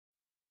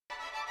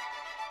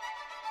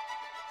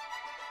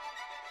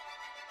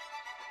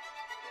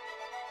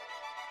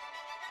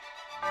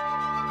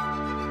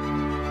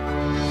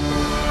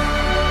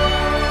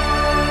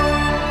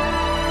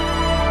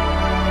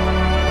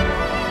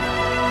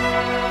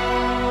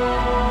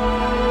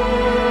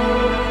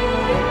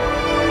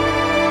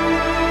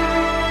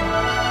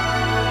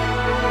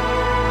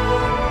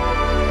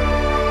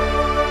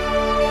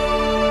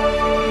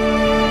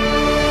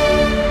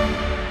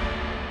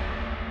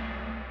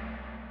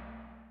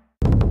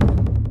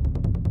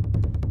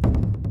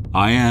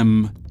I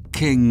am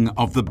King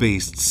of the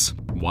Beasts,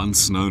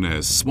 once known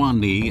as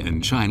Swan Yi in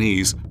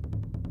Chinese,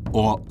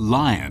 or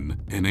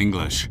Lion in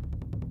English.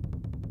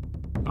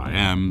 I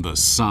am the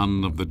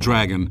son of the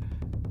dragon,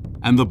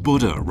 and the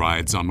Buddha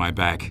rides on my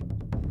back.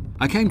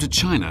 I came to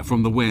China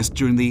from the West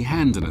during the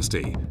Han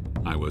Dynasty.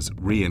 I was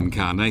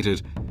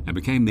reincarnated and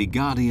became the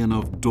guardian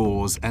of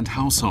doors and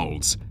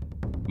households.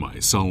 My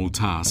sole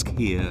task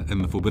here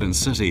in the Forbidden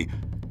City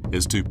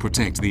is to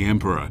protect the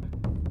Emperor.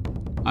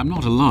 I'm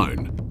not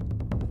alone.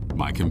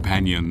 My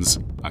companions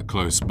are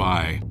close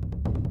by.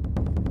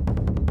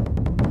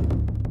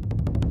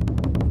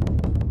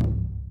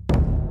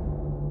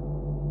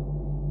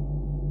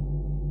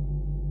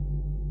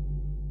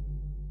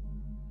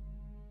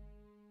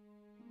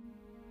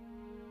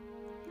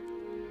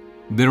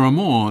 There are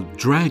more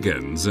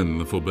dragons in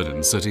the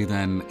Forbidden City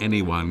than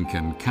anyone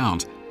can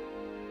count,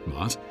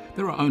 but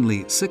there are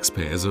only 6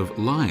 pairs of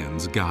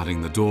lions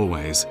guarding the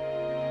doorways.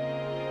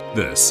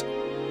 This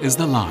is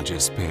the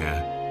largest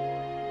pair.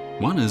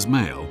 One is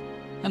male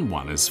and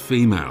one is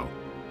female.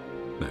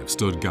 They've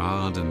stood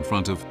guard in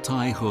front of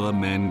Taihua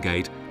Main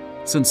Gate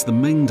since the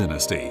Ming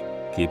Dynasty,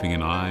 keeping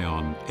an eye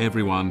on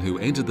everyone who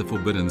entered the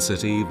Forbidden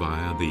City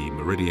via the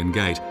Meridian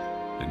Gate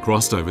and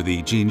crossed over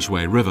the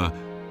Jinshui River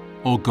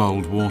or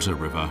Goldwater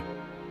River.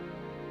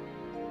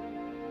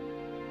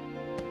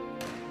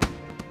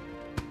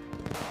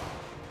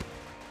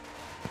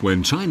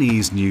 When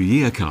Chinese New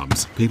Year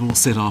comes, people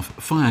set off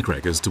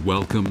firecrackers to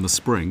welcome the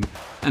spring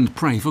and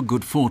pray for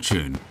good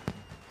fortune.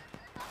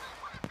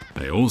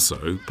 They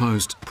also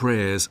post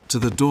prayers to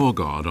the door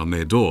god on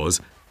their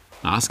doors,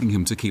 asking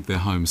him to keep their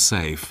homes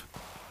safe.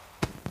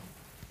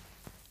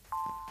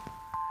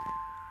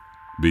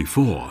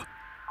 Before,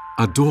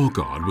 a door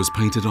god was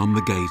painted on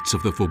the gates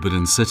of the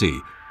Forbidden City,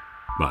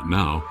 but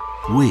now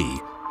we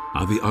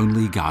are the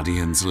only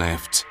guardians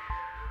left.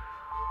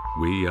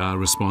 We are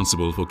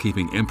responsible for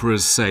keeping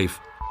emperors safe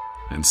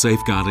and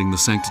safeguarding the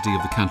sanctity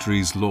of the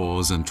country's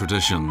laws and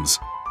traditions.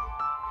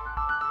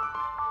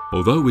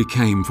 Although we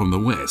came from the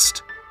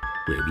West,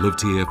 we've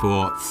lived here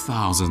for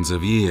thousands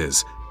of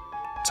years.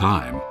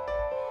 Time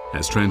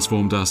has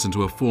transformed us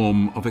into a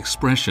form of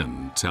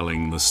expression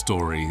telling the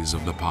stories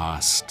of the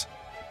past.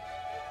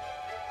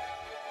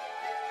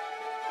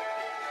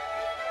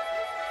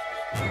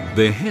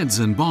 Their heads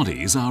and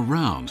bodies are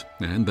round,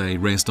 and they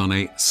rest on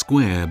a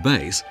square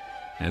base,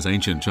 as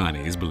ancient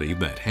Chinese believed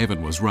that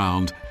heaven was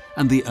round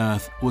and the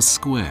earth was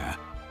square.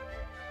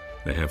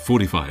 They have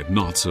 45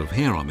 knots of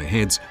hair on their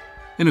heads,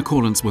 in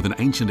accordance with an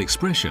ancient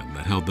expression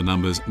that held the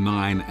numbers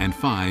 9 and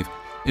 5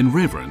 in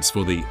reverence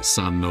for the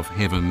Son of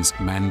Heaven's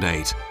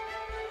mandate.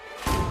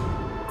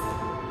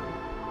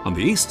 On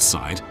the east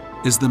side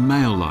is the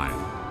male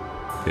lion.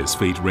 His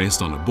feet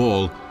rest on a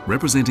ball,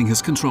 representing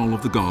his control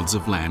of the gods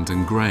of land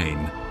and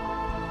grain.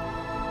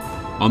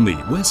 On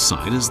the west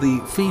side is the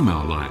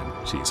female lion.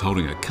 She's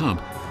holding a cub,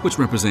 which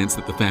represents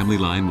that the family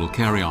line will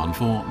carry on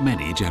for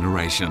many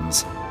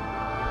generations.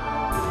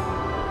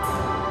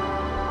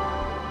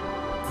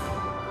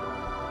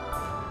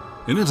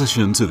 In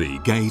addition to the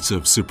Gate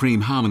of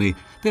Supreme Harmony,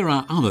 there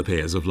are other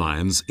pairs of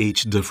lions,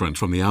 each different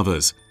from the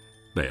others.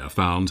 They are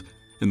found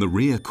in the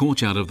rear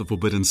courtyard of the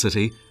Forbidden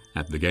City,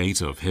 at the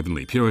Gate of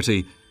Heavenly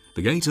Purity,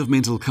 the Gate of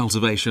Mental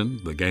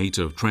Cultivation, the Gate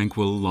of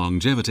Tranquil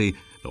Longevity,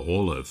 the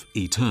Hall of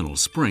Eternal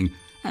Spring,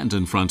 and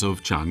in front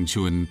of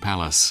Changchun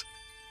Palace.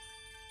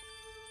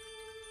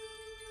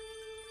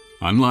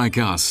 Unlike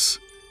us,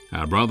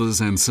 our brothers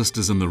and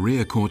sisters in the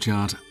rear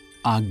courtyard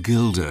are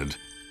gilded.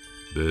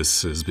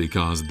 This is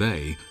because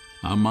they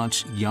are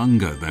much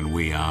younger than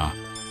we are.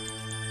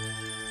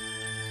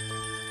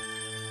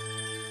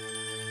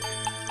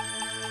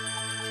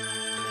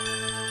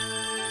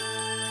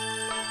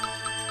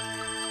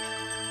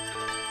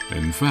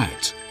 In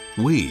fact,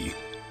 we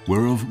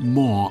were of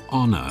more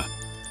honor.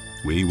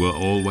 We were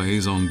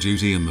always on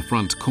duty in the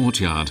front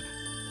courtyard,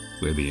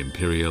 where the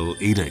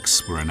imperial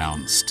edicts were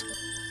announced.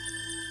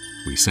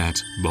 We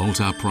sat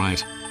bolt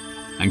upright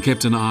and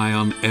kept an eye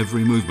on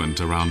every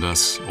movement around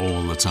us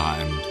all the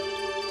time.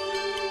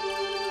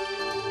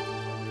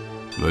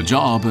 The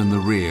job in the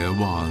rear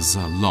was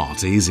a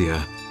lot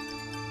easier.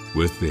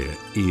 With their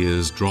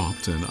ears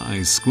dropped and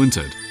eyes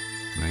squinted,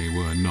 they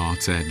were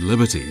not at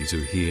liberty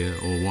to hear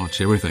or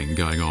watch everything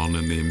going on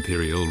in the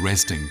imperial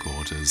resting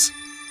quarters.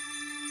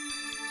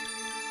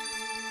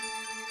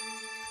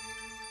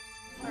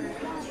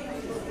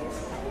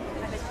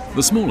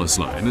 The smallest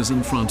line is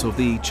in front of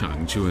the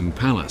Changchun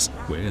Palace,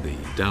 where the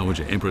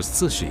Dowager Empress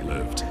Cixi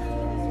lived.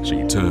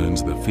 She turned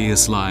the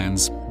fierce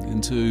lions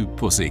into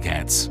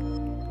pussycats.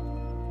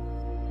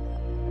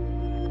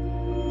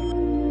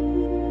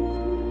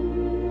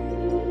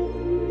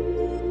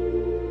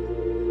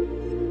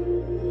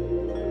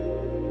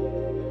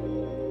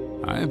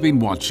 I have been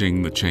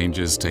watching the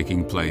changes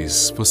taking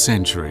place for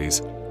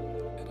centuries.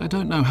 I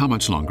don't know how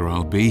much longer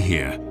I'll be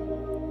here.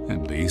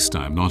 At least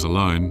I'm not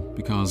alone,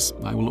 because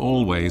I will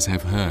always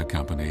have her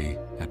company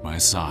at my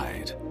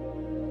side.